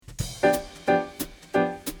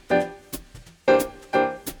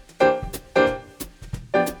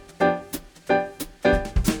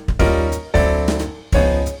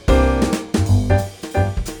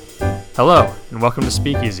Hello, and welcome to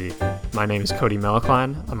Speakeasy. My name is Cody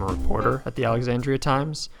Melakline. I'm a reporter at the Alexandria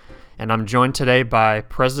Times, and I'm joined today by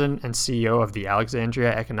President and CEO of the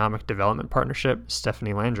Alexandria Economic Development Partnership,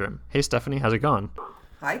 Stephanie Landrum. Hey, Stephanie, how's it going?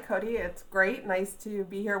 Hi, Cody. It's great. Nice to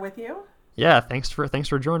be here with you. Yeah, thanks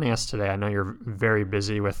for joining us today. I know you're very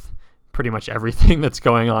busy with pretty much everything that's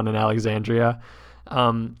going on in Alexandria.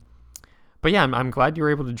 But yeah, I'm glad you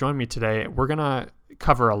were able to join me today. We're going to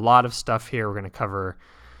cover a lot of stuff here. We're going to cover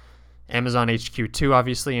Amazon HQ2,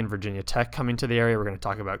 obviously, and Virginia Tech coming to the area. We're going to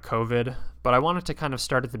talk about COVID. But I wanted to kind of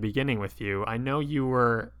start at the beginning with you. I know you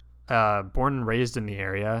were born and raised in the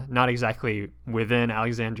area, not exactly within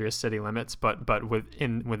Alexandria city limits, but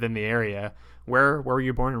within the area. Where were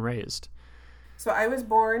you born and raised? So I was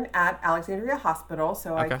born at Alexandria Hospital,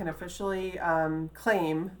 so Okay. I can officially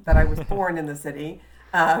claim that I was born in the city.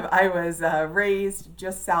 I was raised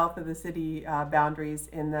just south of the city boundaries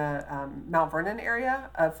in the Mount Vernon area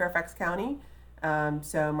of Fairfax County.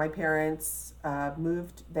 So my parents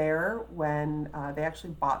moved there when they actually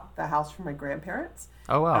bought the house from my grandparents.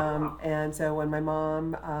 Oh, wow. And so when my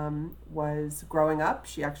mom was growing up,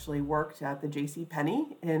 she actually worked at the J.C.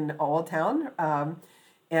 Penney in Old Town.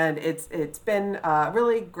 And it's been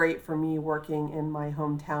really great for me working in my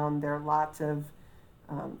hometown. There are lots of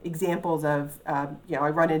examples of, I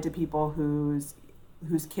run into people whose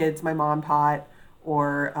kids my mom taught,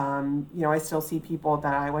 or, I still see people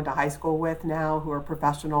that I went to high school with now who are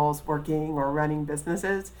professionals working or running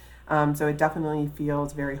businesses. So it definitely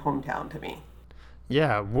feels very hometown to me.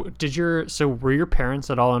 Yeah. So were your parents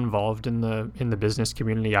at all involved in the business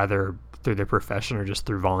community, either through their profession or just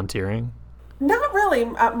through volunteering? Not really.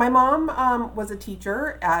 My mom was a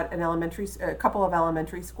teacher at a couple of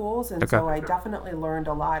elementary schools, and Okay. so I definitely learned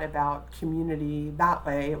a lot about community that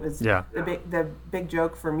way. It was Yeah. the big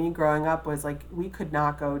joke for me growing up was like we could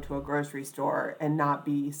not go to a grocery store and not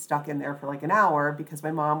be stuck in there for like an hour because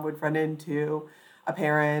my mom would run into a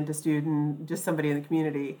parent, a student, just somebody in the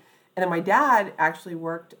community. And then my dad actually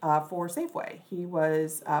worked for Safeway. He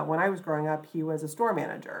was when I was growing up, he was a store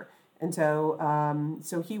manager. And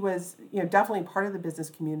so he was, definitely part of the business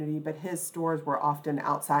community, but his stores were often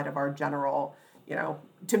outside of our general,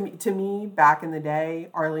 to me back in the day,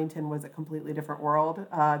 Arlington was a completely different world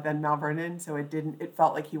than Mount Vernon. So it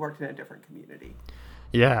felt like he worked in a different community.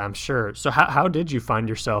 Yeah, I'm sure. So how did you find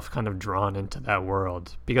yourself kind of drawn into that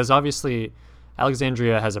world? Because obviously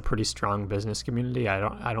Alexandria has a pretty strong business community.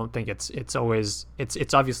 I don't think it's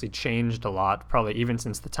obviously changed a lot, probably even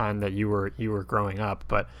since the time that you were growing up.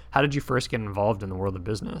 But how did you first get involved in the world of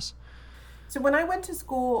business? So when I went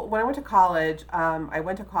to college, I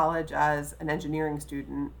went to college as an engineering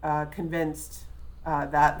student, convinced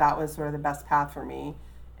that was sort of the best path for me.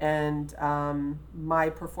 And my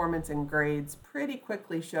performance and grades pretty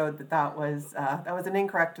quickly showed that was an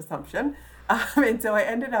incorrect assumption. And so I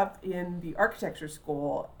ended up in the architecture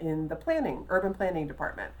school in the urban planning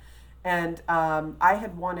department. And I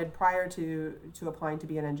had wanted, prior to applying to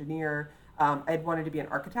be an engineer, I had wanted to be an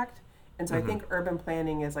architect. And so I think urban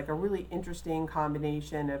planning is like a really interesting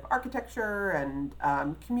combination of architecture and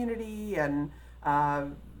community and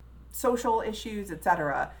social issues, et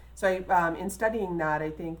cetera. So in studying that, I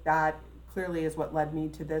think that clearly is what led me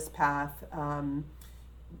to this path.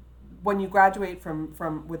 When you graduate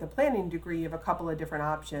from with a planning degree, you have a couple of different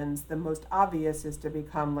options. The most obvious is to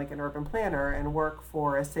become like an urban planner and work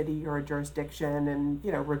for a city or a jurisdiction and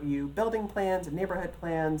review building plans and neighborhood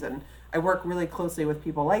plans. And I work really closely with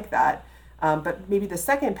people like that. But maybe the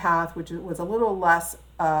second path, which was a little less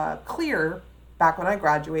clear back when I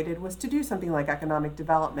graduated, was to do something like economic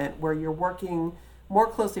development, where you're working more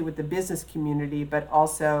closely with the business community, but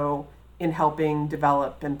also in helping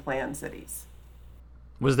develop and plan cities.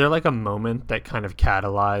 Was there like a moment that kind of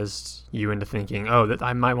catalyzed you into thinking, oh, that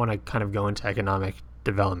I might want to kind of go into economic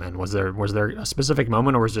development? Was there a specific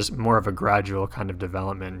moment, or was it just more of a gradual kind of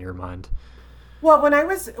development in your mind? Well, when I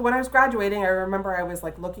was graduating, I remember I was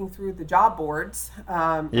like looking through the job boards,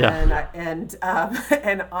 Yeah.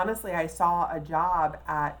 and honestly, I saw a job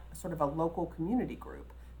at sort of a local community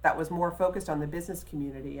group that was more focused on the business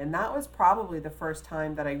community, and that was probably the first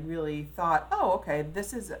time that I really thought, oh, okay,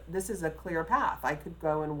 this is a clear path. I could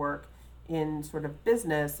go and work in sort of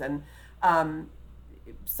business. And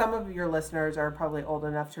some of your listeners are probably old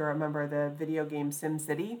enough to remember the video game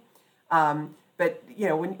SimCity. But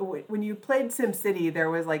when you played SimCity, there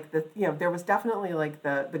was like there was definitely like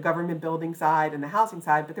the government building side and the housing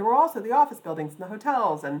side, but there were also the office buildings and the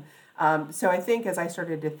hotels. And so I think as I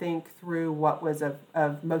started to think through what was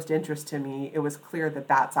of most interest to me, it was clear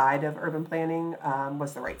that side of urban planning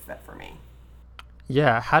was the right fit for me.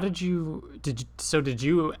 Yeah. How did you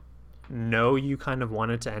know you kind of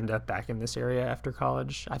wanted to end up back in this area after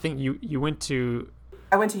college? I think you went to.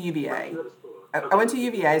 I went to UVA. I went to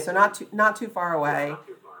UVA, so not too far away.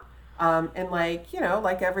 And like,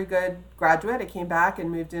 like every good graduate, I came back and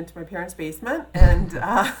moved into my parents' basement and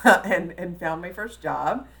and found my first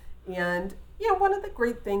job. And one of the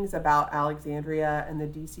great things about Alexandria and the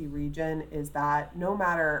DC region is that no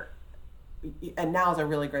matter, and now is a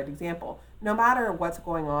really great example, no matter what's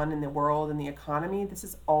going on in the world and the economy, this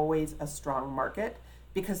is always a strong market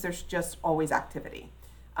because there's just always activity.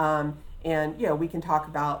 And we can talk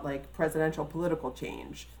about like presidential political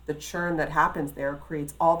change. The churn that happens there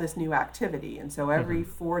creates all this new activity, and so every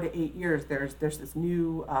 4 to 8 years, there's this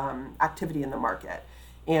new activity in the market.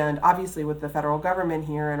 And obviously, with the federal government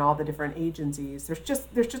here and all the different agencies, there's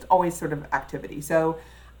just always sort of activity. So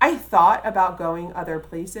I thought about going other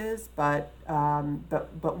places, but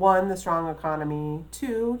one, the strong economy.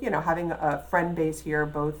 Two, having a friend base here,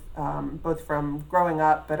 both from growing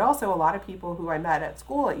up, but also a lot of people who I met at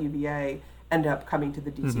school at UVA end up coming to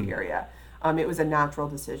the DC area. It was a natural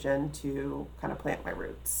decision to kind of plant my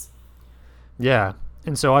roots. Yeah.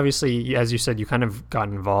 And so obviously, as you said, you kind of got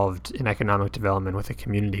involved in economic development with a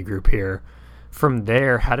community group here. From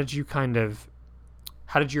there, how did your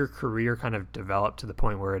career kind of develop to the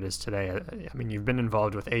point where it is today? I mean, you've been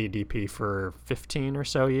involved with AEDP for 15 or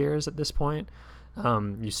so years at this point.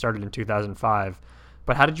 You started in 2005.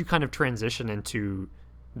 But how did you kind of transition into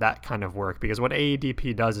that kind of work? Because what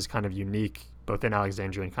AEDP does is kind of unique, both in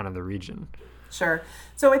Alexandria and kind of the region. Sure.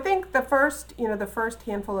 So I think the first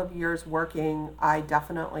handful of years working, I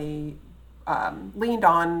definitely leaned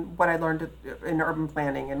on what I learned in urban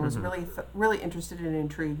planning and was really interested and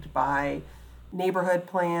intrigued by neighborhood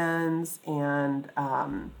plans and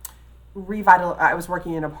I was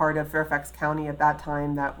working in a part of Fairfax County at that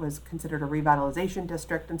time that was considered a revitalization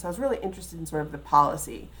district, and so I was really interested in sort of the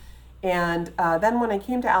policy. And then when I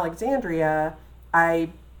came to Alexandria, I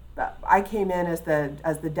came in as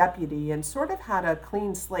the deputy and sort of had a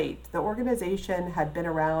clean slate. The organization had been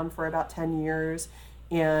around for about 10 years,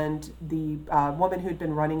 and the woman who'd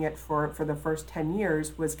been running it for the first 10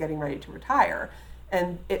 years was getting ready to retire.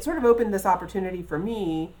 And it sort of opened this opportunity for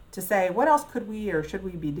me to say, what else could we or should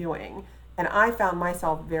we be doing? And I found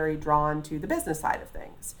myself very drawn to the business side of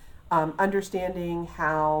things, understanding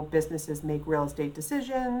how businesses make real estate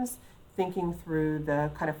decisions, thinking through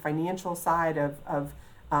the kind of financial side of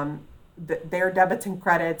their debits and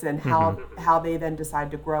credits and how they then decide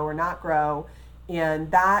to grow or not grow.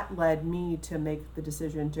 And that led me to make the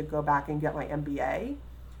decision to go back and get my MBA.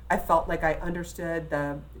 I felt like I understood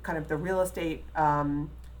the kind of the real estate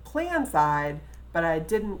plan side, but I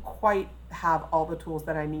didn't quite have all the tools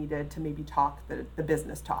that I needed to maybe talk the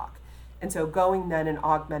business talk. And so going then and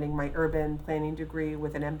augmenting my urban planning degree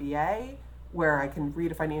with an MBA, where I can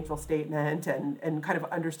read a financial statement and kind of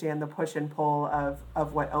understand the push and pull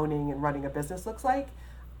of what owning and running a business looks like,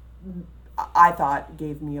 I thought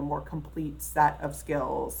gave me a more complete set of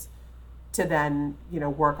skills to then,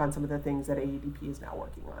 work on some of the things that AEDP is now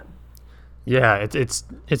working on. Yeah,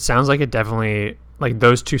 it sounds like it definitely, like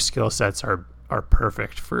those two skill sets are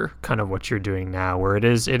perfect for kind of what you're doing now, where it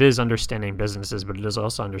is understanding businesses, but it is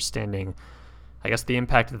also understanding, I guess, the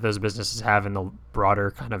impact that those businesses have in the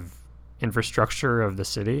broader kind of infrastructure of the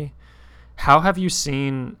city. How have you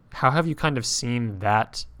kind of seen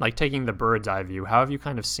that, like taking the bird's eye view, how have you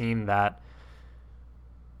kind of seen that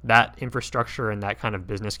infrastructure and that kind of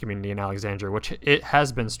business community in Alexandria, which it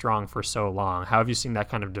has been strong for so long? How have you seen that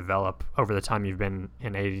kind of develop over the time you've been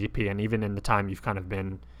in AEDP and even in the time you've kind of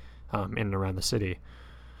been in and around the city?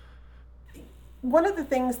 One of the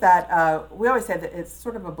things that we always say that it's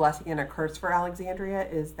sort of a blessing and a curse for Alexandria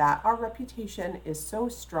is that our reputation is so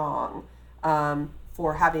strong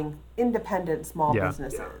for having independent small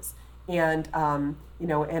businesses. And,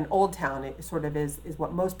 and Old Town it sort of is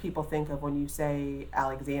what most people think of when you say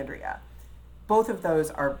Alexandria. Both of those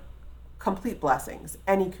are complete blessings.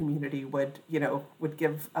 Any community would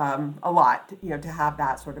give a lot, to have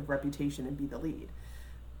that sort of reputation and be the lead.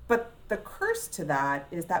 But the curse to that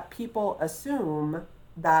is that people assume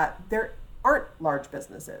that there aren't large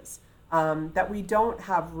businesses, that we don't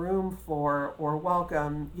have room for or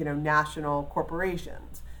welcome, national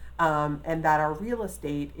corporations. And that our real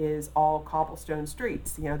estate is all cobblestone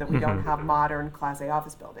streets, that we don't have modern Class A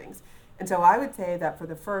office buildings. And so I would say that for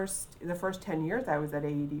the first 10 years I was at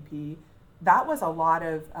AEDP, that was a lot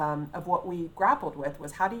of what we grappled with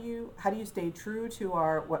was how do you stay true to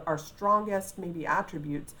our strongest maybe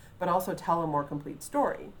attributes, but also tell a more complete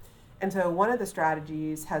story. And so one of the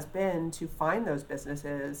strategies has been to find those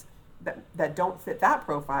businesses that don't fit that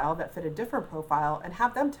profile, that fit a different profile, and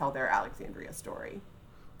have them tell their Alexandria story.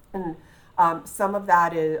 And some of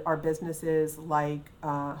that are businesses like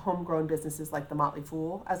homegrown businesses like the Motley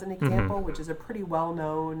Fool, as an Mm-hmm. example, which is a pretty well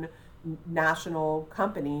known national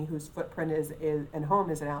company whose footprint is and home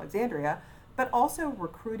is in Alexandria, but also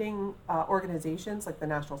recruiting organizations like the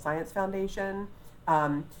National Science Foundation,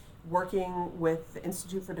 um, working with the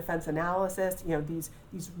Institute for Defense Analysis,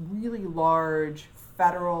 these really large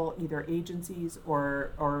federal either agencies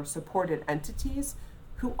or supported entities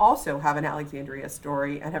who also have an Alexandria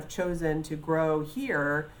story and have chosen to grow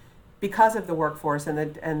here because of the workforce and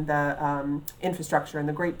the infrastructure and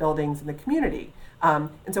the great buildings and the community. And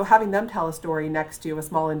so having them tell a story next to a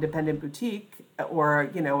small independent boutique or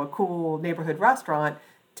a cool neighborhood restaurant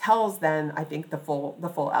tells then I think the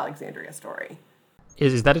full Alexandria story.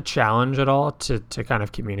 Is that a challenge at all to kind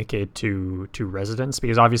of communicate to residents?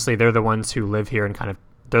 Because obviously they're the ones who live here and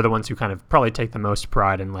they're the ones who kind of probably take the most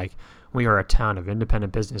pride in like we are a town of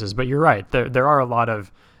independent businesses. But you're right, there are a lot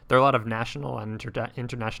of national and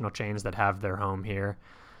international chains that have their home here.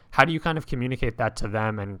 How do you kind of communicate that to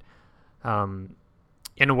them and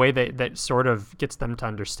in a way that sort of gets them to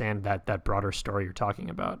understand that broader story you're talking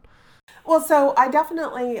about? Well, so I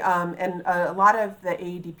definitely, and a lot of the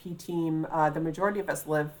AEDP team, the majority of us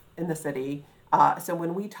live in the city. So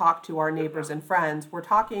when we talk to our neighbors and friends, we're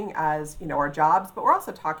talking as our jobs, but we're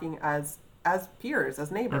also talking as peers, as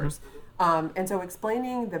Mm-hmm. neighbors. And so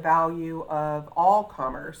explaining the value of all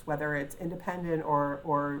commerce, whether it's independent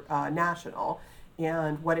or national,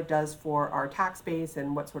 and what it does for our tax base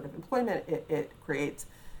and what sort of employment it creates.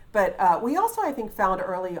 But we also, I think, found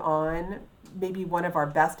early on maybe one of our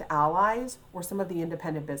best allies were some of the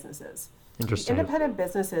independent businesses. The Interesting. independent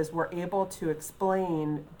businesses were able to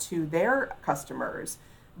explain to their customers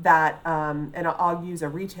that, and I'll use a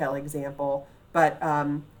retail example, but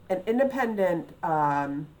an independent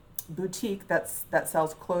boutique that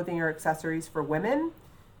sells clothing or accessories for women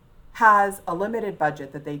has a limited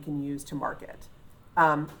budget that they can use to market.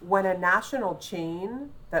 When a national chain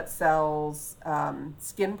that sells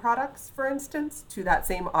skin products, for instance, to that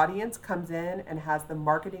same audience comes in and has the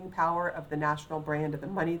marketing power of the national brand and the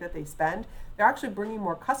money that they spend, they're actually bringing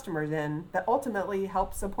more customers in that ultimately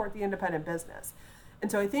help support the independent business. And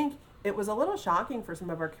so I think it was a little shocking for some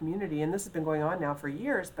of our community, and this has been going on now for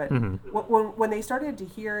years, but Mm-hmm. when they started to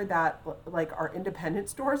hear that like our independent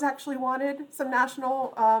stores actually wanted some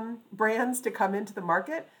national brands to come into the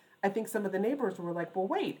market, I think some of the neighbors were like, well,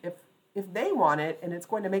 wait, if they want it and it's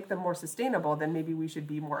going to make them more sustainable, then maybe we should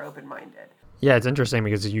be more open-minded. Yeah, it's interesting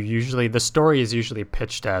because the story is usually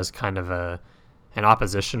pitched as kind of an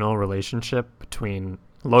oppositional relationship between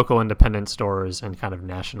local independent stores and kind of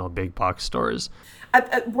national big box stores.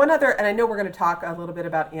 One other, and I know we're going to talk a little bit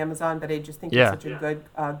about Amazon, but I just think it's Yeah. such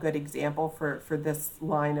a good example for this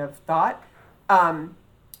line of thought. Um,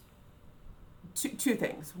 two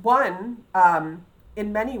things. One,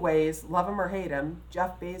 in many ways, love him or hate him,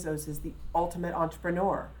 Jeff Bezos is the ultimate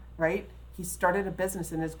entrepreneur, right? He started a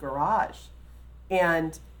business in his garage.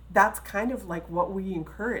 And that's kind of like what we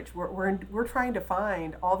encourage. We're trying to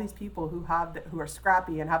find all these people who are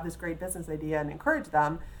scrappy and have this great business idea and encourage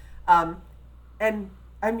them. And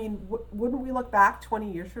I mean, wouldn't we look back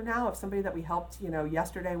 20 years from now if somebody that we helped,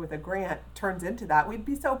 yesterday with a grant turns into that? We'd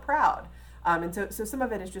be so proud. And so some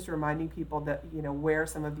of it is just reminding people that where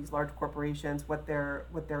some of these large corporations, what their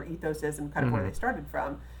ethos is, and kind of where Mm-hmm. they started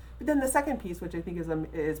from. But then the second piece, which I think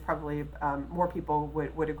is probably more people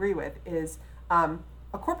would agree with, is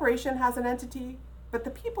a corporation has an entity, but the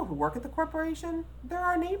people who work at the corporation, they're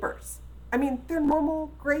our neighbors. I mean, they're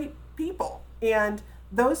normal, great people, and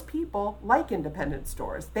those people like independent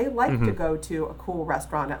stores. They like to Mm-hmm. go to a cool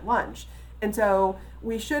restaurant at lunch. And so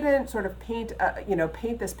we shouldn't sort of paint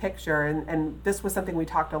this picture, and this was something we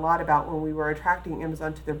talked a lot about when we were attracting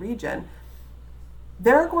Amazon to the region.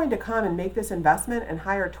 They're going to come and make this investment and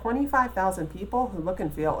hire 25,000 people who look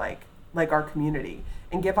and feel like our community,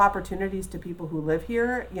 and give opportunities to people who live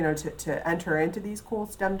here, to enter into these cool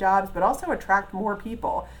STEM jobs, but also attract more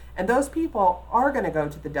people. And those people are going to go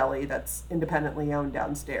to the deli that's independently owned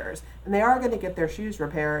downstairs. And they are going to get their shoes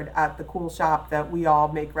repaired at the cool shop that we all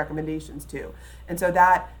make recommendations to. And so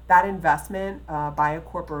that investment by a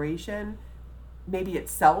corporation maybe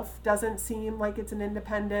itself doesn't seem like it's an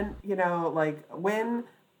independent, like win,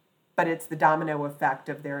 but it's the domino effect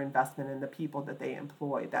of their investment in the people that they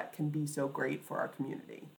employ that can be so great for our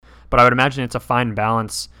community. But I would imagine it's a fine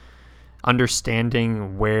balance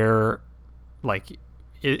understanding where, like,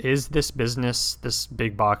 is this business, this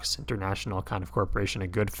big box international kind of corporation, a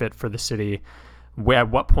good fit for the city? At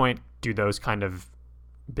what point do those kind of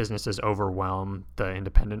businesses overwhelm the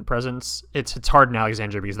independent presence. It's hard in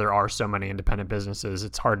Alexandria because there are so many independent businesses.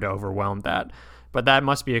 It's hard to overwhelm that. But that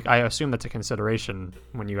must be, I assume that's a consideration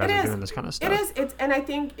when you guys are doing this kind of stuff. It is. And I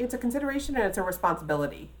think it's a consideration and it's a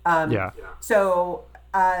responsibility. Yeah. So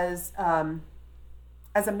as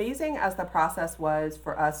amazing as the process was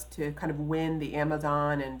for us to kind of win the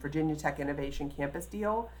Amazon and Virginia Tech Innovation Campus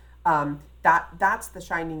deal, that's the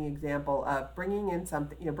shining example of bringing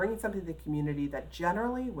something to the community that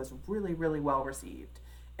generally was really, really well received.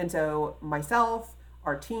 And so myself,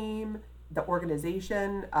 our team, the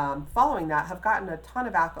organization, following that, have gotten a ton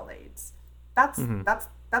of accolades. That's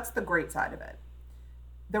the great side of it.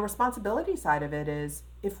 The responsibility side of it is,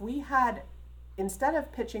 if we had, instead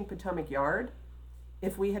of pitching Potomac Yard,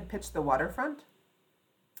 if we had pitched the waterfront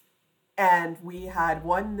and we had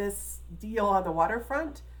won this deal on the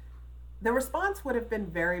waterfront, the response would have been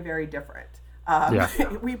very, very different.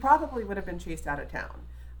 We probably would have been chased out of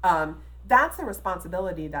town. That's the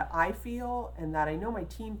responsibility that I feel and that I know my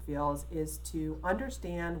team feels, is to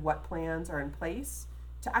understand what plans are in place,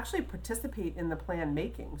 to actually participate in the plan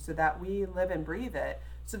making so that we live and breathe it,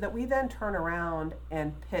 so that we then turn around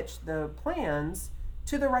and pitch the plans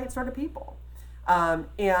to the right sort of people.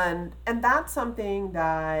 And that's something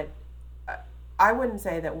that I wouldn't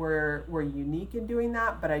say that we're unique in doing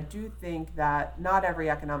that, but I do think that not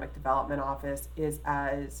every economic development office is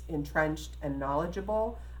as entrenched and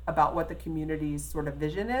knowledgeable about what the community's sort of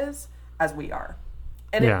vision is as we are.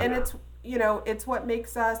 And it's, it's what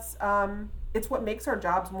makes us, it's what makes our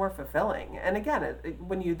jobs more fulfilling. And again,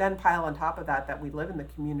 when you then pile on top of that we live in the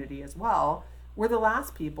community as well, we're the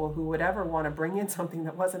last people who would ever want to bring in something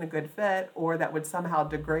that wasn't a good fit or that would somehow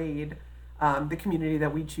degrade the community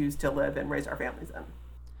that we choose to live and raise our families in.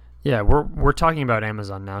 Yeah, we're talking about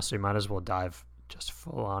Amazon now, so you might as well dive just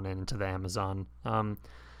full on into the Amazon.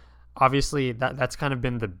 Obviously, that's kind of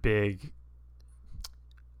been the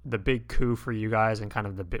big coup for you guys, and kind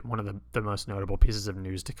of one of the most notable pieces of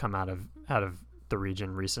news to come out of the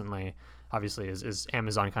region recently. Obviously, is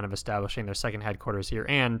Amazon kind of establishing their second headquarters here,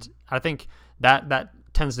 and I think that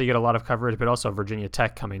tends to get a lot of coverage, but also Virginia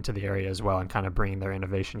Tech coming to the area as well and kind of bringing their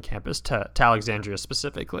innovation campus to Alexandria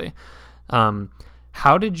specifically.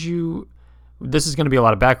 How did you? This is going to be a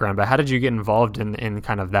lot of background, but how did you get involved in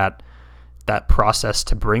kind of that process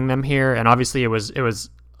to bring them here? And obviously, it was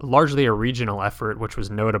largely a regional effort, which was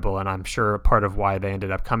notable, and I'm sure part of why they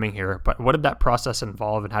ended up coming here. But what did that process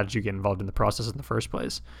involve, and how did you get involved in the process in the first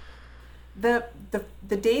place? The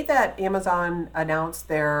day that Amazon announced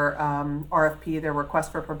their RFP, their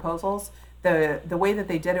request for proposals, the way that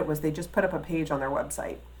they did it was they just put up a page on their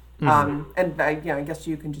website, and I guess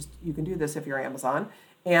you can do this if you're Amazon,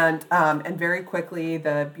 and very quickly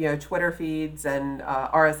the Twitter feeds and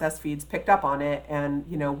RSS feeds picked up on it, and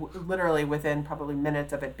literally within probably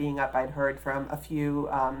minutes of it being up, I'd heard from a few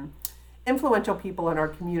influential people in our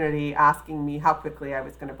community asking me how quickly I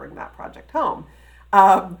was going to bring that project home.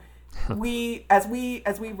 As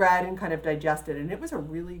we read and kind of digested, and it was a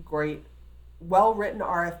really great, well-written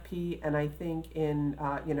RFP, and I think in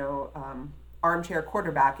armchair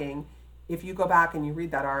quarterbacking, if you go back and you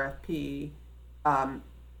read that RFP,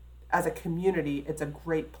 as a community, it's a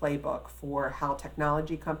great playbook for how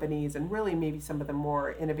technology companies and really maybe some of the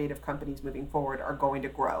more innovative companies moving forward are going to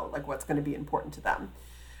grow, like what's going to be important to them.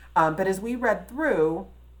 But as we read through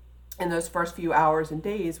in those first few hours and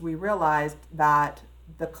days, we realized that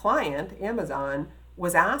the client, Amazon,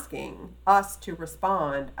 was asking us to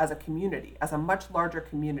respond as a community, as a much larger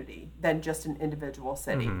community than just an individual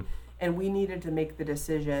city. And we needed to make the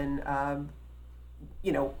decision,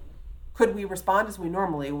 could we respond as we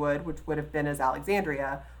normally would, which would have been as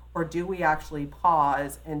Alexandria, or do we actually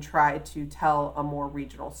pause and try to tell a more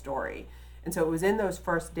regional story? And so it was in those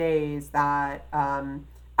first days that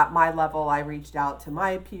at my level, I reached out to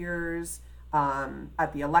my peers.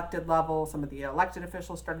 At the elected level, some of the elected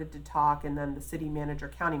officials started to talk, and then the city manager,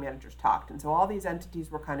 county managers talked. And so all these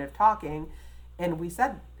entities were kind of talking, and we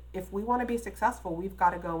said, if we want to be successful, we've got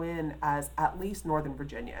to go in as at least Northern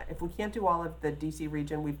Virginia. If we can't do all of the DC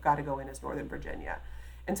region, we've got to go in as Northern Virginia.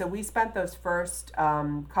 And so we spent those first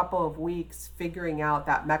couple of weeks figuring out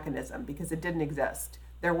that mechanism, because it didn't exist.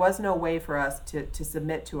 There was no way for us to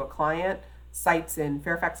submit to a client sites in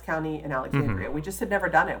Fairfax County and Alexandria. We just had never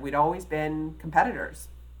done it. We'd always been competitors.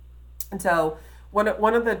 And so one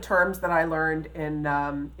of the terms that I learned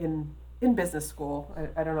in business school,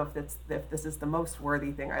 I don't know if this is the most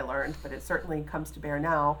worthy thing I learned, but it certainly comes to bear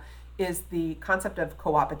now, is the concept of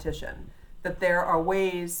coopetition. That there are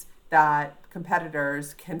ways that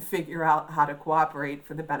competitors can figure out how to cooperate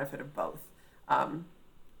for the benefit of both.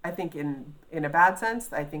 I think in a bad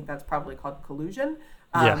sense, I think that's probably called collusion.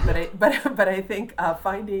 Yeah. But I think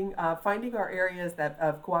finding our areas that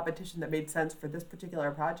of co-opetition that made sense for this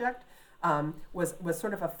particular project was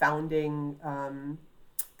sort of a founding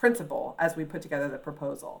principle as we put together the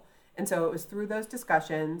proposal. And so it was through those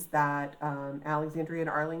discussions that Alexandria and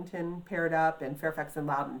Arlington paired up and Fairfax and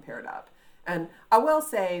Loudoun paired up. And I will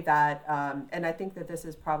say that, and I think that this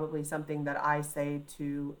is probably something that I say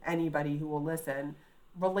to anybody who will listen,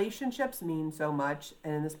 relationships mean so much.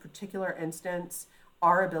 And in this particular instance,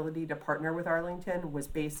 our ability to partner with Arlington was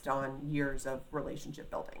based on years of relationship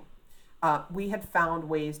building. We had found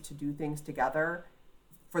ways to do things together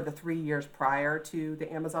for the 3 years prior to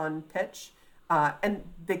the Amazon pitch. And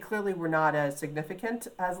they clearly were not as significant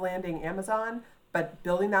as landing Amazon, but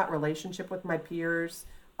building that relationship with my peers,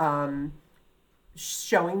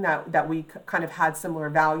 showing that we kind of had similar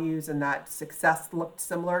values and that success looked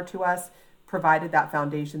similar to us, provided that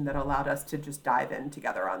foundation that allowed us to just dive in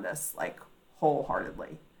together on this, like,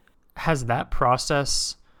 wholeheartedly. Has that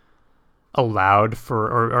process allowed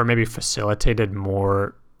for, or maybe facilitated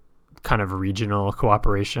more kind of regional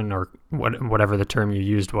cooperation, or whatever the term you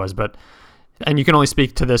used was, but, and you can only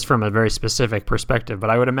speak to this from a very specific perspective, but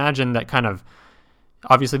I would imagine that kind of,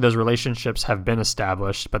 obviously those relationships have been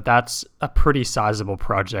established, but that's a pretty sizable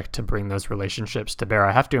project to bring those relationships to bear.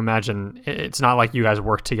 I have to imagine it's not like you guys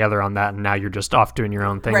worked together on that and now you're just off doing your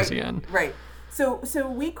own things again. Right. So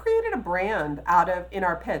we created a brand in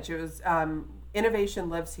our pitch. It was Innovation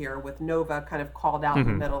Lives Here, with Nova kind of called out in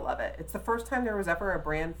the middle of it. It's the first time there was ever a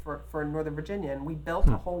brand for Northern Virginia, and we built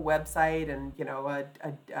a whole website and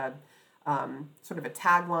sort of a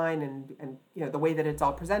tagline and the way that it's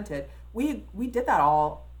all presented. We did that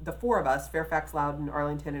all, the four of us, Fairfax, Loudoun,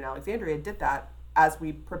 Arlington, and Alexandria, did that as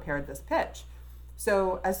we prepared this pitch.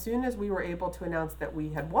 So as soon as we were able to announce that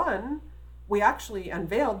we had won, we actually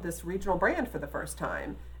unveiled this regional brand for the first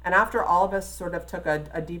time. And after all of us sort of took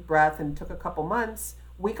a deep breath and took a couple months,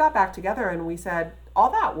 we got back together and we said, all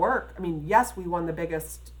that work, I mean, yes, we won the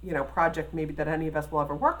biggest, project maybe that any of us will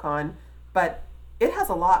ever work on, but it has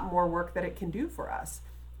a lot more work that it can do for us.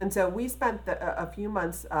 And so we spent a few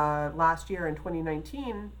months last year in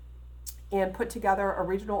 2019 and put together a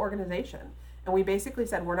regional organization. And we basically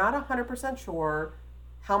said, we're not 100% sure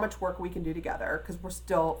how much work we can do together because we're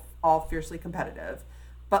still all fiercely competitive.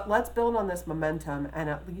 But let's build on this momentum and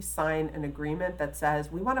at least sign an agreement that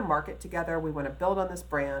says we want to market together, we want to build on this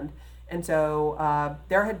brand. And so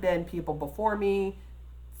there had been people before me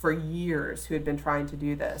for years who had been trying to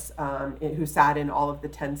do this, who sat in all of the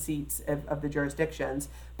 10 seats of the jurisdictions.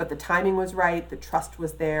 But the timing was right, the trust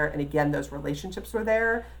was there, and again, those relationships were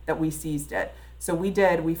there that we seized it. So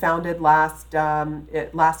we founded last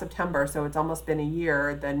September, so it's almost been a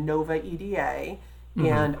year, the Nova EDA.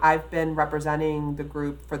 And I've been representing the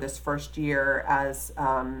group for this first year as,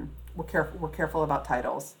 we're careful about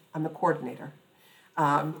titles. I'm the coordinator.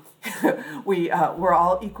 We're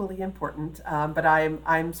all equally important, but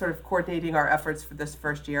I'm sort of coordinating our efforts for this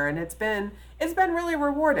first year, and it's been really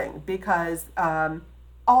rewarding because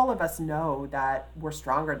all of us know that we're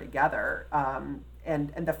stronger together,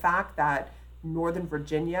 and the fact that Northern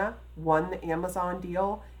Virginia won the Amazon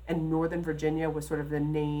deal, and Northern Virginia was sort of the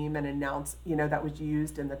name and announce, that was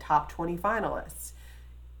used in the top 20 finalists.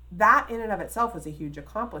 That in and of itself was a huge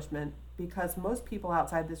accomplishment because most people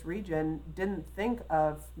outside this region didn't think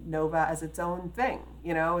of Nova as its own thing.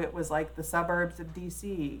 It was like the suburbs of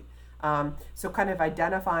DC. So kind of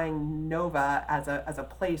identifying Nova as a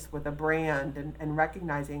place with a brand and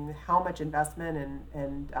recognizing how much investment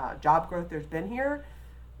and job growth there's been here,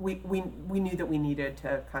 we knew that we needed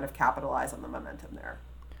to kind of capitalize on the momentum there.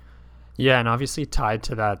 Yeah, and obviously tied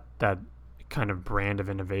to that kind of brand of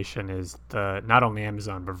innovation is the not only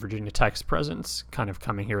Amazon but Virginia Tech's presence kind of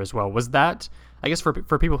coming here as well. Was that, I guess for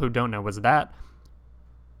people who don't know, was that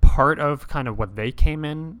part of kind of what they came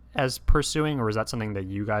in as pursuing, or was that something that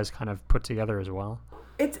you guys kind of put together as well?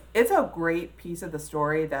 It's a great piece of the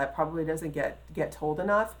story that probably doesn't get told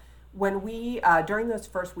enough. When we during those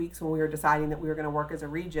first weeks when we were deciding that we were going to work as a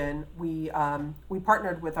region, we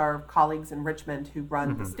partnered with our colleagues in Richmond who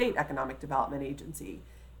run the State Economic Development Agency,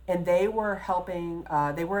 and they were helping.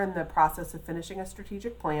 They were in the process of finishing a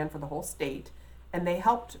strategic plan for the whole state, and they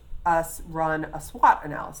helped us run a SWOT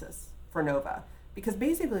analysis for Nova because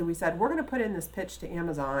basically we said we're going to put in this pitch to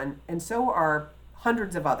Amazon, and so are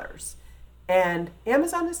hundreds of others. And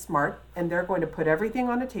Amazon is smart, and they're going to put everything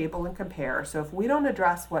on a table and compare. So if we don't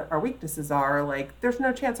address what our weaknesses are, there's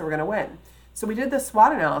no chance that we're going to win. So we did the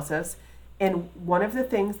SWOT analysis, and one of the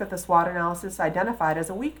things that the SWOT analysis identified as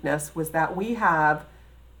a weakness was that we have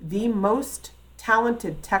the most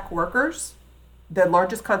talented tech workers the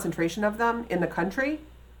largest concentration of them in the country,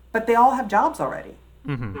 but they all have jobs already.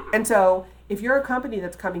 And so if you're a company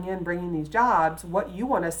that's coming in bringing these jobs, what you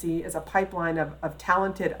want to see is a pipeline of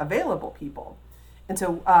talented, available people. And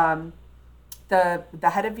so the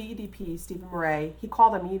head of VEDP, Stephen Murray, he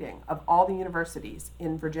called a meeting of all the universities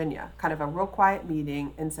in Virginia, kind of a real quiet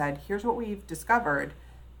meeting, and said, here's what we've discovered.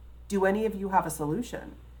 Do any of you have a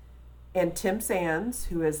solution? And Tim Sands,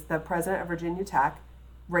 who is the president of Virginia Tech,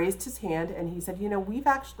 raised his hand and he said, we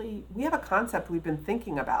have a concept we've been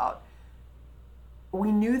thinking about.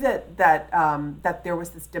 We knew that there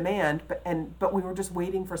was this demand, but we were just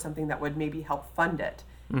waiting for something that would maybe help fund it.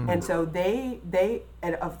 And so they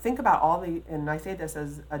think about all the, and I say this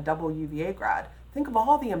as a double UVA grad, think of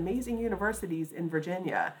all the amazing universities in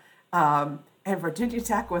Virginia. And Virginia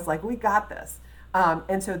Tech was like, we got this.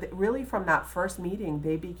 And so really from that first meeting,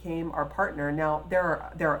 they became our partner. Now, there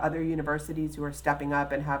are other universities who are stepping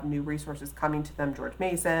up and have new resources coming to them. George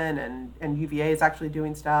Mason and UVA is actually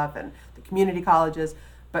doing stuff, and the community colleges.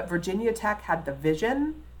 But Virginia Tech had the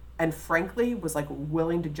vision and frankly was like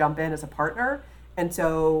willing to jump in as a partner. And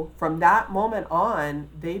so from that moment on,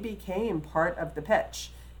 they became part of the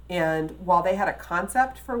pitch. And while they had a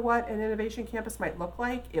concept for what an innovation campus might look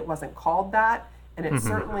like, it wasn't called that. And it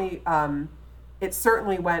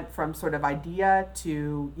certainly went from sort of idea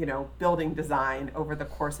to, building design over the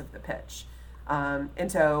course of the pitch.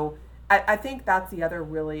 And so I think that's the other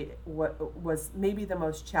really what was maybe the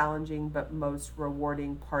most challenging but most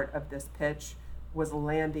rewarding part of this pitch was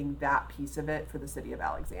landing that piece of it for the city of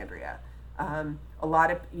Alexandria. A lot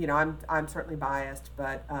of, I'm certainly biased,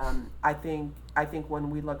 but I think when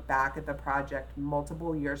we look back at the project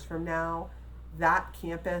multiple years from now, that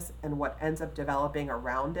campus and what ends up developing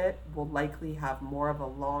around it will likely have more of a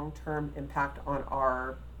long-term impact on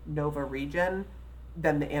our Nova region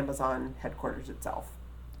than the Amazon headquarters itself.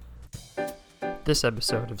 This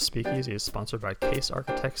episode of Speakeasy is sponsored by Case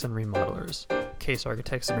Architects and Remodelers. Case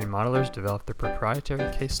Architects and Remodelers develop their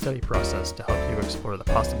proprietary case study process to help you explore the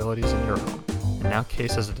possibilities in your home. And now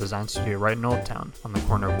Case has a design studio right in Old Town, on the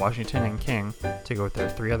corner of Washington and King, to go with their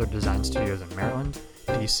 3 other design studios in Maryland,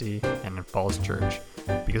 DC, and in Falls Church.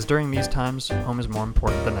 Because during these times, home is more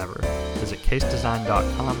important than ever. Visit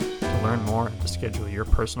casedesign.com to learn more and to schedule your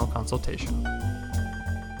personal consultation.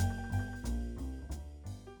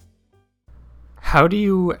 How do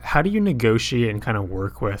you negotiate and kind of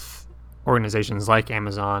work with organizations like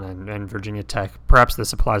Amazon and Virginia Tech? Perhaps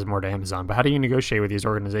this applies more to Amazon, but how do you negotiate with these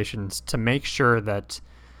organizations to make sure that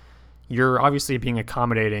you're obviously being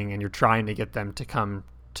accommodating and you're trying to get them to come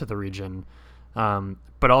to the region,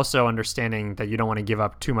 but also understanding that you don't want to give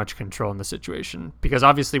up too much control in the situation? Because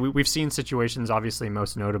obviously we've seen situations, obviously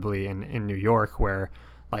most notably in New York, where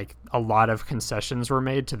like a lot of concessions were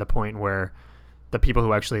made to the point where the people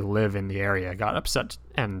who actually live in the area got upset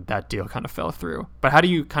and that deal kind of fell through. But how do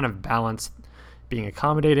you kind of balance being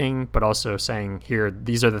accommodating, but also saying, here,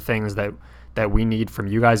 these are the things that we need from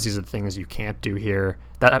you guys. These are the things you can't do here.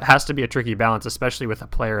 That has to be a tricky balance, especially with a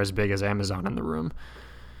player as big as Amazon in the room.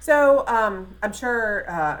 So I'm sure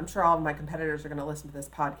all of my competitors are going to listen to this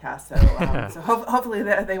podcast. So hopefully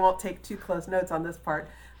they won't take too close notes on this part.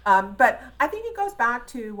 But I think it goes back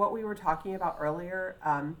to what we were talking about earlier.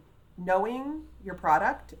 Knowing your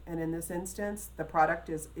product, and in this instance, the product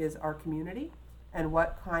is our community and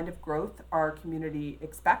what kind of growth our community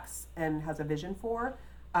expects and has a vision for,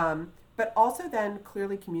 but also then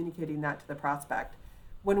clearly communicating that to the prospect.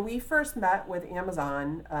 When we first met with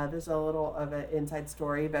Amazon, there's a little of an inside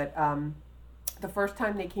story, but the first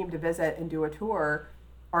time they came to visit and do a tour,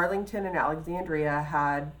 Arlington and Alexandria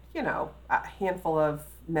had, a handful of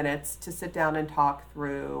minutes to sit down and talk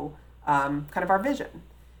through kind of our vision.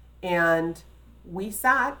 And we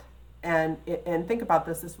sat and think about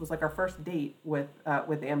this. This was like our first date with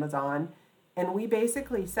Amazon, and we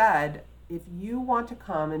basically said, if you want to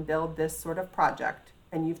come and build this sort of project,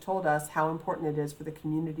 and you've told us how important it is for the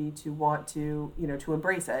community to want to to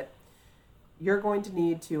embrace it, you're going to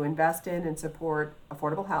need to invest in and support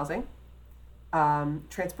affordable housing,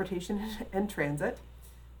 transportation and transit.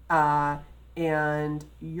 And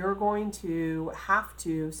you're going to have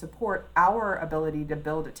to support our ability to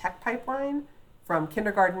build a tech pipeline from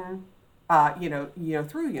kindergarten,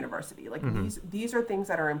 through university. Like these are things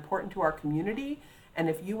that are important to our community. And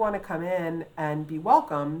if you want to come in and be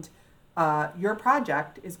welcomed, your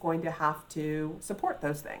project is going to have to support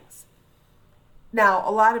those things. Now,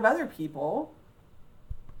 a lot of other people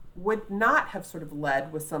would not have sort of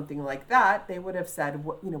led with something like that. They would have said,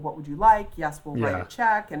 what would you like? Yes, we'll write a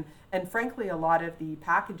check. And frankly, a lot of the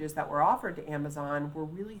packages that were offered to Amazon were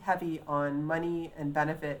really heavy on money and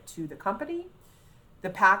benefit to the company. The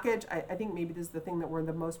package, I think maybe this is the thing that we're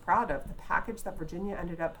the most proud of. The package that Virginia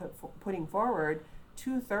ended up putting forward,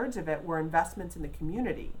 2/3 of it were investments in the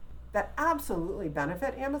community that absolutely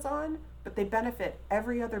benefit Amazon, but they benefit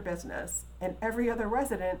every other business and every other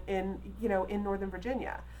resident in Northern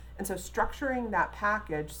Virginia. And so structuring that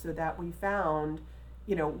package so that we found,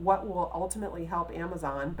 what will ultimately help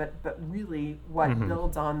Amazon, but really what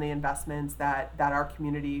builds on the investments that our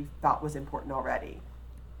community thought was important already.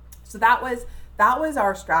 So that was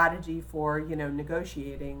our strategy for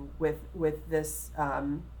negotiating with this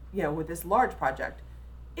with this large project.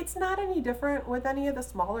 It's not any different with any of the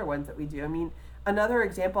smaller ones that we do. I mean, another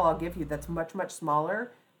example I'll give you that's much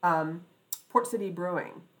smaller, Port City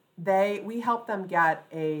Brewing. We helped them get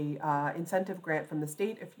a incentive grant from the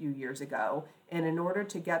state a few years ago, and in order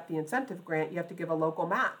to get the incentive grant, you have to give a local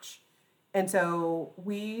match. And so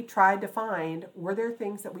we tried to find, were there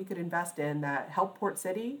things that we could invest in that help Port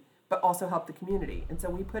City, but also help the community? And so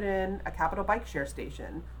we put in a Capital Bike Share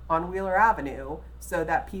station on Wheeler Avenue so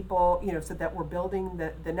that people, so that we're building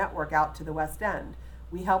the network out to the West End.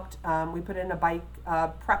 We helped, we put in a bike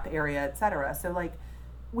prep area, et cetera. So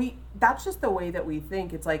that's just the way that we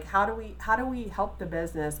think. It's like, how do we help the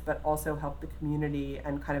business, but also help the community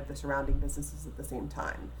and kind of the surrounding businesses at the same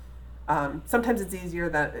time? Sometimes it's easier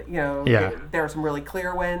that, there are some really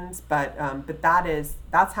clear wins, but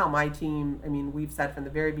that's how my team, we've said from the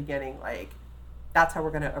very beginning, that's how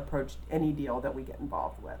we're going to approach any deal that we get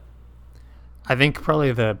involved with. I think probably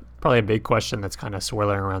a big question that's kind of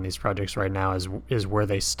swirling around these projects right now is where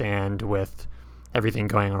they stand with everything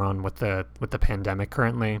going on with the pandemic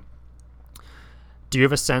currently. Do you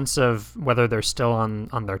have a sense of whether they're still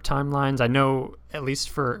on their timelines? I know at least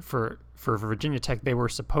for Virginia Tech, they were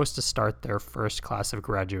supposed to start their first class of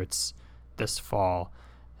graduates this fall.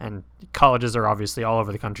 And colleges are obviously all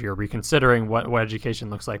over the country are reconsidering what education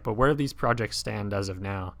looks like. But where do these projects stand as of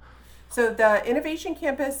now? So the Innovation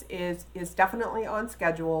Campus is definitely on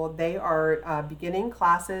schedule. They are beginning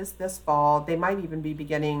classes this fall. They might even be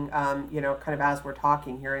beginning, kind of as we're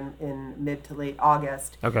talking here in mid to late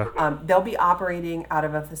August. Okay. They'll be operating out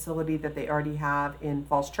of a facility that they already have in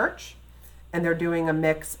Falls Church, and they're doing a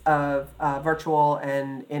mix of virtual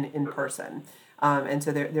and in person. And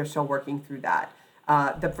so they're still working through that.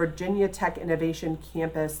 The Virginia Tech Innovation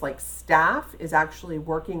Campus staff is actually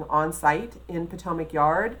working on site in Potomac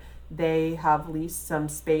Yard. They have leased some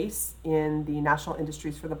space in the National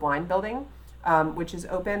Industries for the Blind building, which is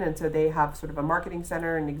open. And so they have sort of a marketing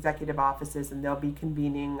center and executive offices, and they'll be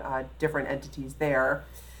convening different entities there.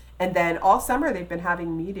 And then all summer, they've been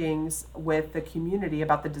having meetings with the community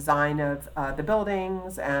about the design of the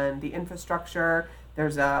buildings and the infrastructure.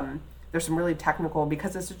 There's some really technical,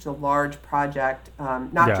 because it's such a large project,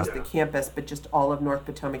 not just the campus, but just all of North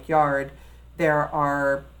Potomac Yard. There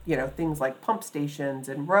are, things like pump stations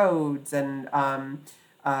and roads and,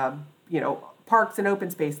 parks and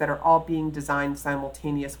open space that are all being designed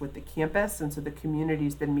simultaneous with the campus. And so the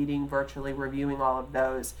community's been meeting virtually, reviewing all of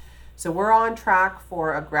those. So we're on track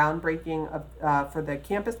for a groundbreaking for the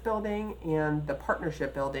campus building and the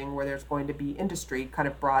partnership building, where there's going to be industry kind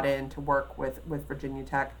of brought in to work with Virginia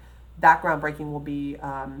Tech. That groundbreaking will be,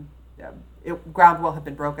 ground will have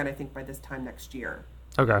been broken, I think, by this time next year.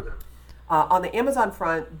 Okay. On the Amazon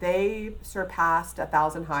front, they surpassed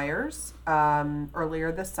 1,000 hires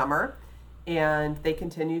earlier this summer, and they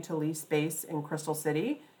continue to lease space in Crystal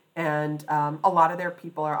City. And a lot of their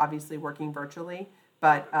people are obviously working virtually,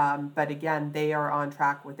 but again, they are on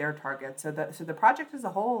track with their targets. So the project as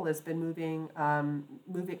a whole has been moving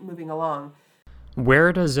along. Where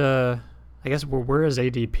is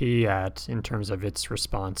ADP at in terms of its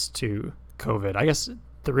response to COVID? I guess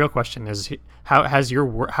the real question is, how has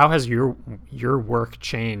your work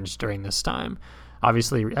changed during this time?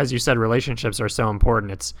 Obviously, as you said, relationships are so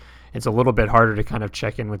important. It's a little bit harder to kind of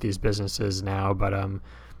check in with these businesses now. But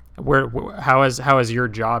how has your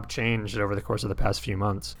job changed over the course of the past few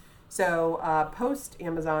months? So post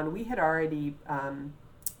Amazon, we had already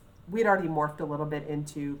morphed a little bit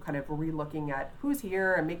into kind of relooking at who's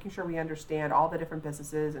here and making sure we understand all the different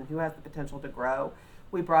businesses and who has the potential to grow.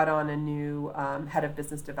 We brought on a new head of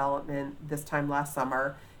business development this time last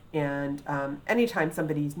summer. And anytime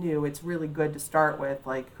somebody's new, it's really good to start with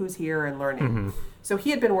who's here and learning. Mm-hmm. So he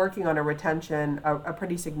had been working on a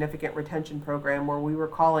pretty significant retention program where we were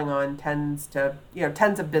calling on tens of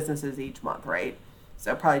businesses each month, right?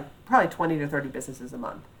 So probably 20 to 30 businesses a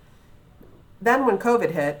month. Then when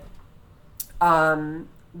COVID hit,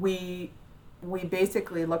 we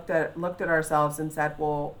basically looked at ourselves and said,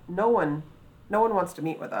 well, no one wants to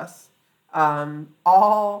meet with us.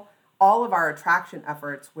 All all of our attraction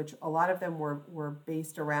efforts, which a lot of them were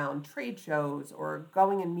based around trade shows or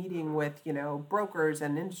going and meeting with, brokers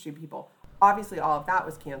and industry people, obviously all of that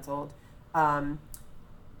was canceled. And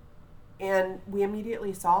we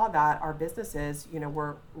immediately saw that our businesses,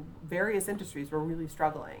 were various industries were really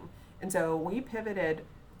struggling. And so we pivoted,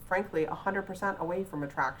 frankly, 100% away from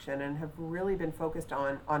attraction and have really been focused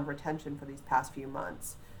on retention for these past few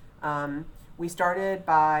months. We started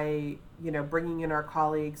by, bringing in our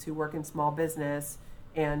colleagues who work in small business.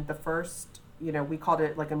 And the first, we called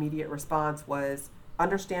it like immediate response, was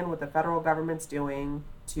understand what the federal government's doing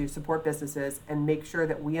to support businesses and make sure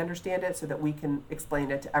that we understand it so that we can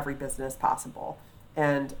explain it to every business possible.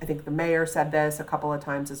 And I think the mayor said this a couple of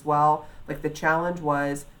times as well. Like, the challenge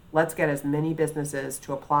was, let's get as many businesses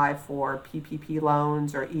to apply for PPP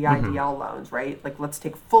loans or EIDL loans, right? Like, let's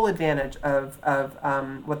take full advantage of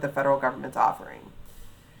what the federal government's offering.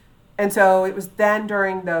 And so it was then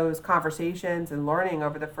during those conversations and learning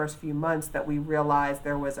over the first few months that we realized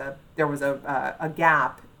there was a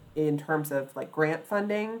gap in terms of like grant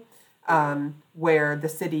funding, where the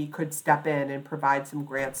city could step in and provide some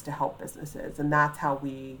grants to help businesses. And that's how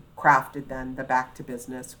we crafted then the Back to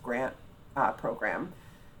Business grant program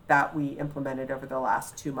that we implemented over the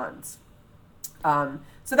last 2 months.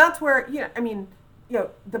 So that's where,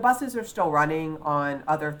 the buses are still running on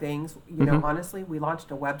other things. Honestly, we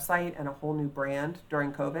launched a website and a whole new brand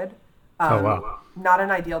during COVID. Oh, wow. Not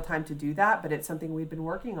an ideal time to do that, but it's something we've been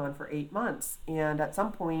working on for 8 months. And at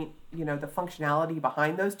some point, the functionality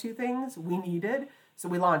behind those two things we needed, so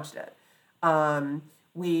we launched it.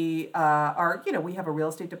 We have a real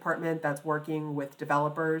estate department that's working with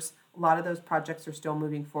developers. A lot of those projects are still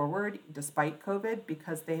moving forward despite COVID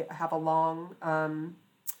because they have a long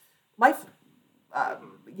life. I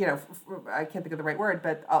can't think of the right word,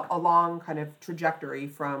 but a long kind of trajectory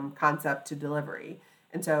from concept to delivery.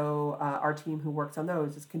 And so our team who works on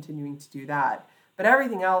those is continuing to do that. But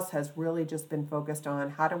everything else has really just been focused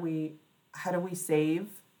on how do we save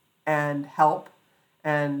and help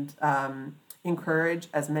and encourage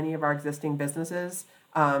as many of our existing businesses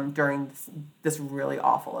during this really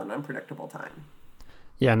awful and unpredictable time.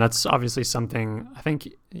 Yeah, and that's obviously something, I think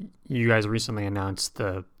you guys recently announced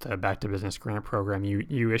the Back to Business grant program.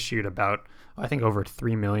 You issued about, I think, over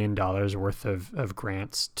 $3 million worth of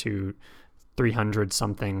grants to 300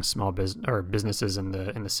 something small businesses in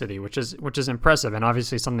the city, which is impressive, and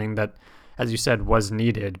obviously something that, as you said, was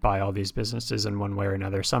needed by all these businesses in one way or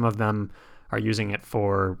another. Some of them are using it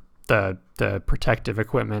for the protective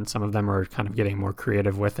equipment. Some of them are kind of getting more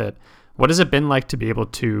creative with it. What has it been like to be able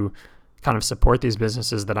to kind of support these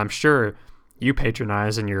businesses that I'm sure you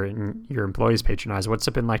patronize and your employees patronize? What's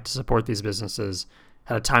it been like to support these businesses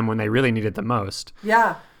at a time when they really need it the most?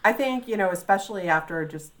 Yeah, I think, especially after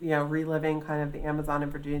just, reliving kind of the Amazon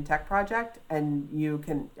and Virginia Tech project, and you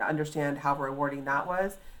can understand how rewarding that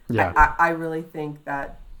was. Yeah. I really think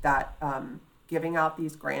that giving out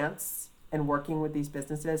these grants and working with these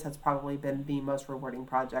businesses has probably been the most rewarding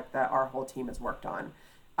project that our whole team has worked on.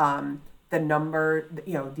 The number,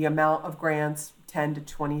 the amount of grants, $10,000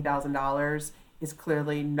 to $20,000, is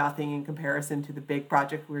clearly nothing in comparison to the big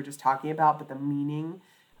project we were just talking about, but the meaning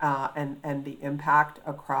and the impact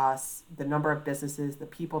across the number of businesses, the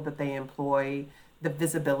people that they employ, the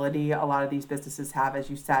visibility a lot of these businesses have, as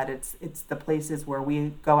you said, it's the places where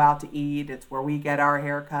we go out to eat, it's where we get our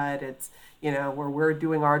haircut, it's where we're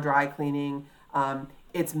doing our dry cleaning.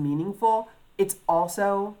 It's meaningful. It's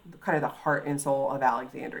also kind of the heart and soul of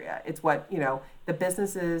Alexandria. It's what the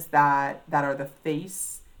businesses that are the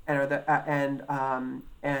face and are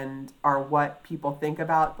and are what people think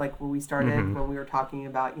about. Like when we started, when we were talking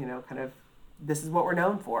about kind of this is what we're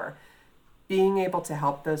known for. Being able to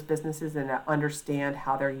help those businesses and understand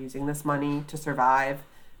how they're using this money to survive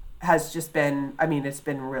has just been, it's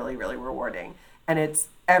been really, really rewarding. And it's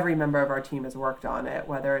every member of our team has worked on it,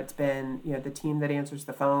 whether it's been, the team that answers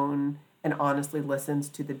the phone and honestly listens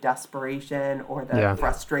to the desperation or the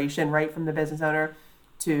frustration right from the business owner,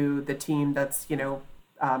 to the team that's,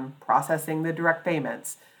 processing the direct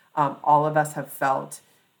payments. All of us have felt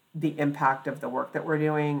the impact of the work that we're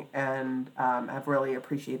doing and have really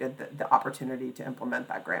appreciated the opportunity to implement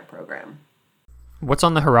that grant program. What's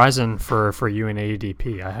on the horizon for you and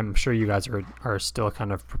AEDP? I'm sure you guys are still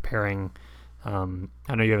kind of preparing. I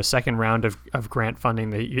know you have a second round of grant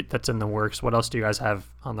funding that's in the works. What else do you guys have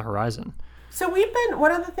on the horizon? So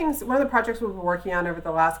one of the projects we've been working on over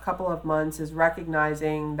the last couple of months is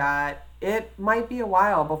recognizing that it might be a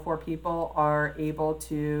while before people are able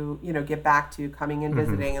to, get back to coming and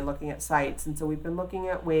visiting and looking at sites. And so we've been looking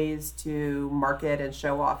at ways to market and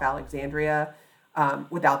show off Alexandria.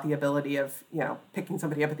 without the ability of, picking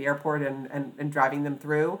somebody up at the airport and driving them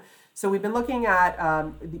through. So we've been looking at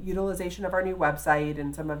the utilization of our new website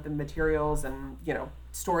and some of the materials and,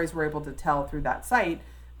 stories we're able to tell through that site,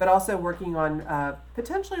 but also working on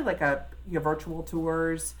potentially like virtual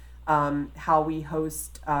tours, how we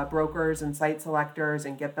host brokers and site selectors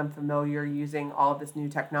and get them familiar using all of this new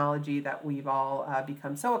technology that we've all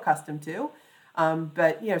become so accustomed to.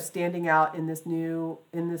 But standing out in this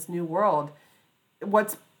new world,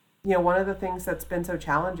 what's one of the things that's been so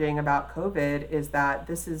challenging about COVID is that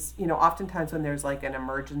this is oftentimes when there's like an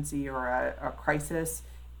emergency or a crisis,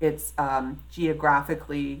 it's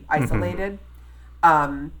geographically isolated.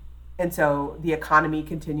 And so the economy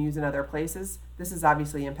continues in other places. This is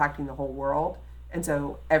obviously impacting the whole world. And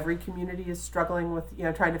so every community is struggling with,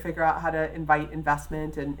 trying to figure out how to invite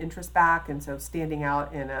investment and interest back. And so standing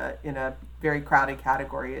out in a very crowded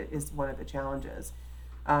category is one of the challenges.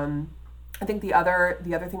 I think the other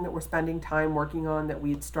thing that we're spending time working on that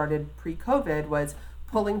we'd started pre-COVID was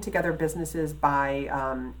pulling together businesses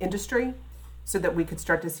by industry so that we could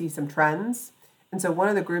start to see some trends. And so one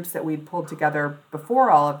of the groups that we'd pulled together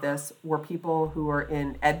before all of this were people who were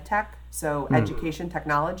in ed tech, so education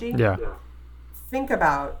technology. Yeah. Think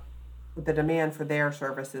about the demand for their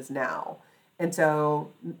services now. And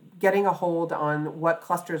so getting a hold on what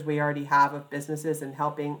clusters we already have of businesses and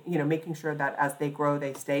helping, making sure that as they grow,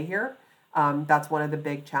 they stay here. That's one of the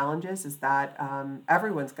big challenges is that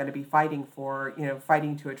everyone's going to be fighting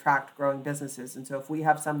to attract growing businesses. And so if we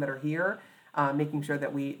have some that are here, making sure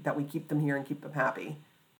that we keep them here and keep them happy.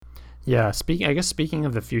 Yeah, speaking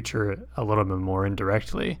of the future a little bit more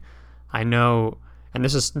indirectly, I know, and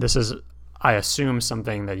this is I assume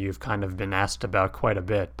something that you've kind of been asked about quite a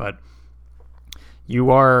bit, but you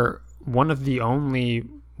are one of the only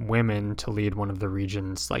women to lead one of the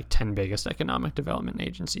region's 10 biggest economic development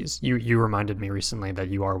agencies. You reminded me recently that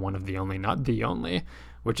you are one of the only, not the only,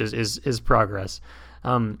 which is progress.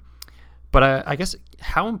 But I guess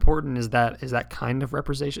how important is that kind of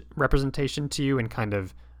representation to you and kind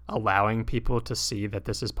of allowing people to see that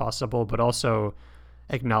this is possible, but also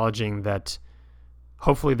acknowledging that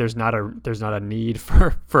hopefully there's not a need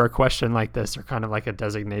for a question like this or kind of like a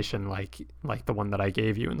designation like the one that I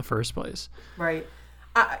gave you in the first place. Right.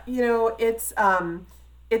 It's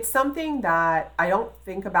something that I don't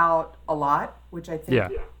think about a lot, which I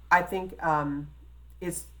think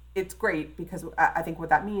it's great because I think what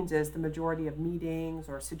that means is the majority of meetings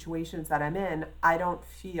or situations that I'm in, I don't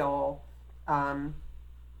feel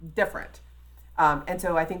different. And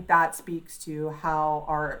so I think that speaks to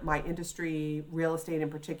how my industry, real estate in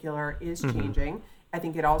particular, is changing. I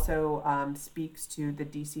think it also speaks to the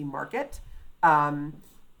DC market.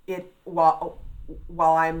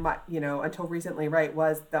 While I'm, until recently, right,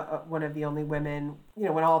 was one of the only women,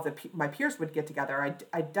 when all of my peers would get together,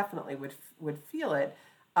 I definitely would feel it.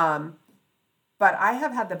 But I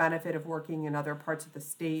have had the benefit of working in other parts of the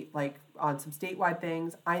state, like on some statewide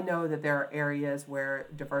things. I know that there are areas where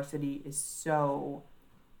diversity is so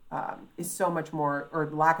much more, or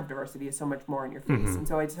lack of diversity is so much more in your face. And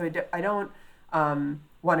so I don't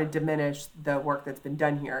want to diminish the work that's been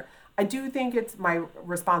done here. I do think it's my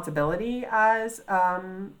responsibility as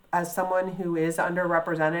someone who is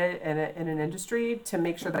underrepresented in an industry to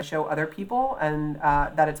make sure that I show other people and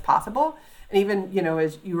that it's possible. And even,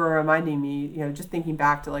 as you were reminding me, just thinking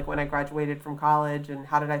back to when I graduated from college and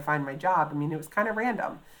how did I find my job? I mean, it was kind of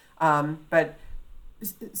random. But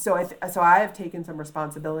so I have taken some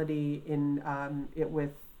responsibility in it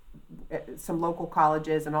with some local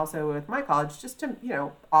colleges and also with my college just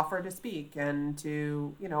to, offer to speak and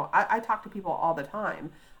to, I talk to people all the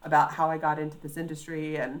time about how I got into this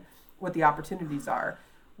industry and what the opportunities are.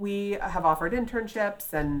 We have offered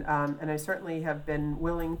internships and I certainly have been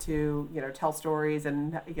willing to, tell stories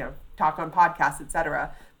and, talk on podcasts, et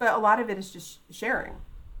cetera. But a lot of it is just sharing.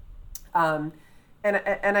 And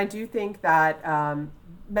I do think that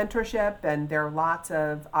mentorship, and there are lots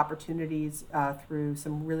of opportunities through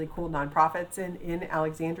some really cool nonprofits in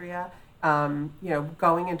Alexandria,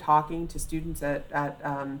 going and talking to students at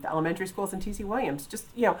the elementary schools in T.C. Williams, just,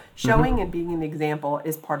 showing and being an example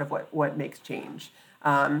is part of what makes change.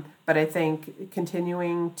 But I think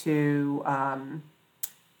continuing to, I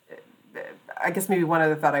guess maybe one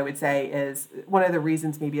other thought I would say is one of the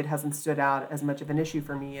reasons maybe it hasn't stood out as much of an issue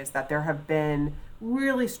for me is that there have been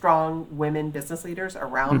really strong women business leaders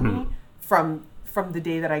around me from the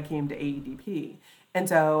day that I came to AEDP. And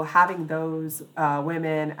so having those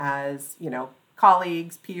women as,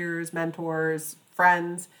 colleagues, peers, mentors,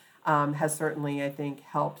 friends, has certainly, I think,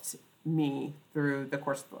 helped me through the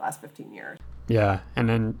course of the last 15 years. Yeah. And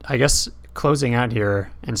then I guess closing out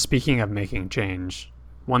here, and speaking of making change,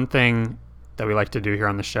 one thing that we like to do here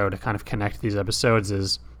on the show to kind of connect these episodes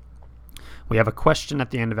is we have a question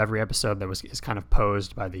at the end of every episode that is kind of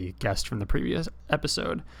posed by the guest from the previous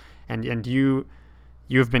episode, and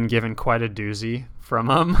you've been given quite a doozy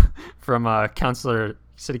from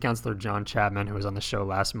City Councilor John Chapman, who was on the show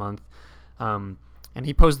last month, and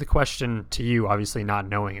he posed the question to you, obviously not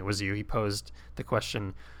knowing it was you. He posed the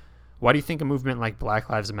question, why do you think a movement like Black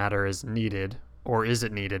Lives Matter is needed, or is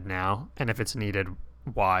it needed now? And if it's needed,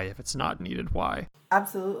 why? If it's not needed, why?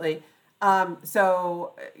 Absolutely.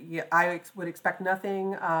 So yeah, I would expect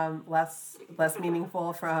nothing less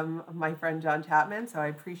meaningful from my friend John Chapman. So I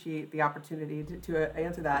appreciate the opportunity to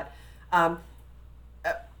answer that.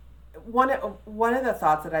 One of the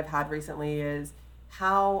thoughts that I've had recently is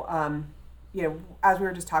how as we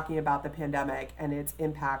were just talking about the pandemic and its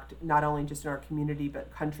impact, not only just in our community,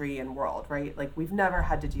 but country and world, right? Like we've never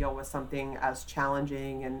had to deal with something as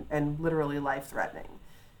challenging and literally life-threatening.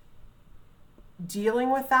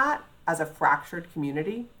 Dealing with that as a fractured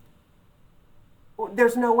community,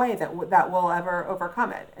 there's no way that we'll ever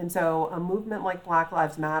overcome it. And so a movement like Black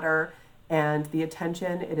Lives Matter and the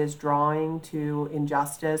attention it is drawing to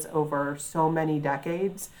injustice over so many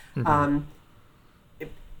decades,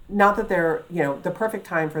 not that the perfect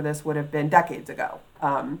time for this would have been decades ago.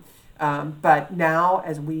 But now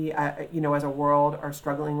as we, as a world are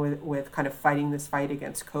struggling with kind of fighting this fight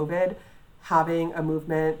against COVID, having a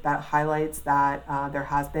movement that highlights that there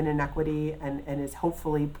has been inequity and is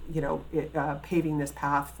hopefully, paving this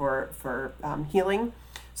path for healing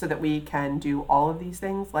so that we can do all of these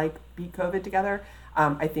things like beat COVID together,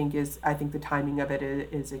 I think the timing of it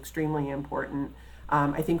is extremely important.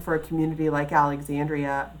 I think for a community like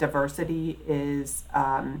Alexandria, diversity is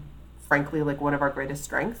frankly like one of our greatest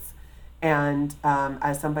strengths. And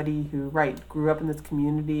as somebody who grew up in this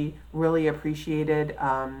community, really appreciated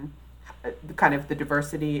kind of the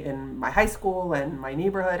diversity in my high school and my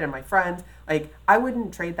neighborhood and my friends, like I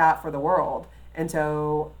wouldn't trade that for the world. And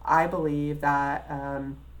so I believe that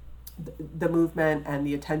the movement and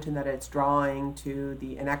the attention that it's drawing to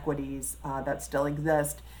the inequities that still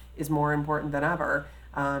exist is more important than ever.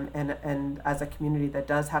 And as a community that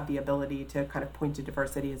does have the ability to kind of point to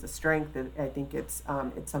diversity as a strength, I think it's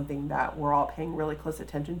something that we're all paying really close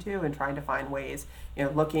attention to and trying to find ways,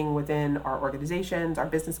 looking within our organizations, our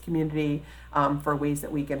business community, for ways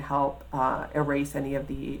that we can help erase any of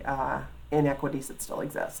the inequities that still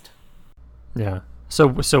exist. Yeah. So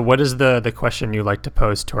what is the question you like to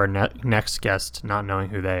pose to our next guest, not knowing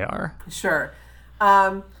who they are? Sure.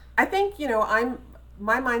 I think,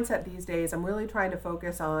 my mindset these days, I'm really trying to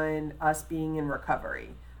focus on us being in recovery.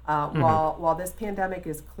 While this pandemic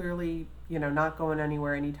is clearly, not going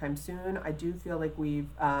anywhere anytime soon, I do feel like we've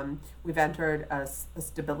entered a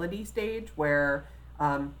stability stage where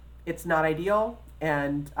it's not ideal,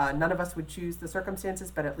 and none of us would choose the circumstances,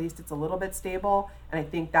 but at least it's a little bit stable, and I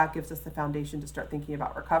think that gives us the foundation to start thinking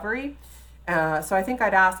about recovery. So I think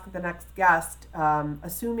I'd ask the next guest,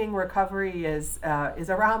 assuming recovery is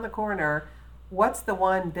around the corner, what's the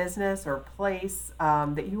one business or place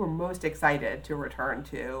that you were most excited to return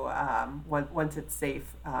to once it's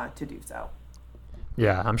safe to do so?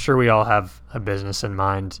 Yeah, I'm sure we all have a business in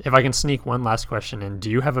mind. If I can sneak one last question in, do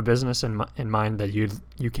you have a business in mind that you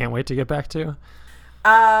can't wait to get back to?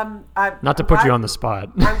 Not to put you on the spot.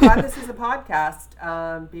 I'm glad this is a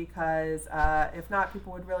podcast because if not,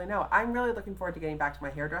 people would really know. I'm really looking forward to getting back to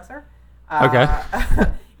my hairdresser. Okay.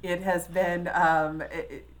 It has been...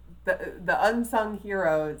 The unsung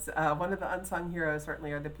heroes, one of the unsung heroes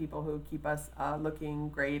certainly are the people who keep us looking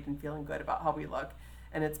great and feeling good about how we look.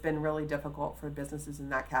 And it's been really difficult for businesses in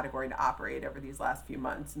that category to operate over these last few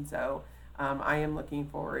months. And so I am looking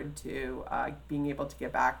forward to being able to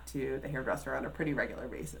get back to the hairdresser on a pretty regular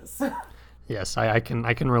basis. Yes, I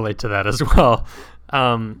can relate to that as well.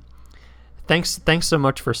 Thanks so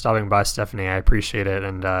much for stopping by, Stephanie. I appreciate it.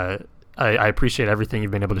 And I appreciate everything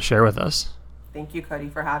you've been able to share with us. Thank you, Cody,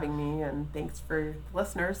 for having me, and thanks for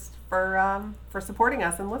listeners for supporting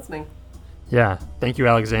us and listening. Yeah, thank you,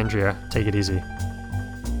 Alexandria. Take it easy.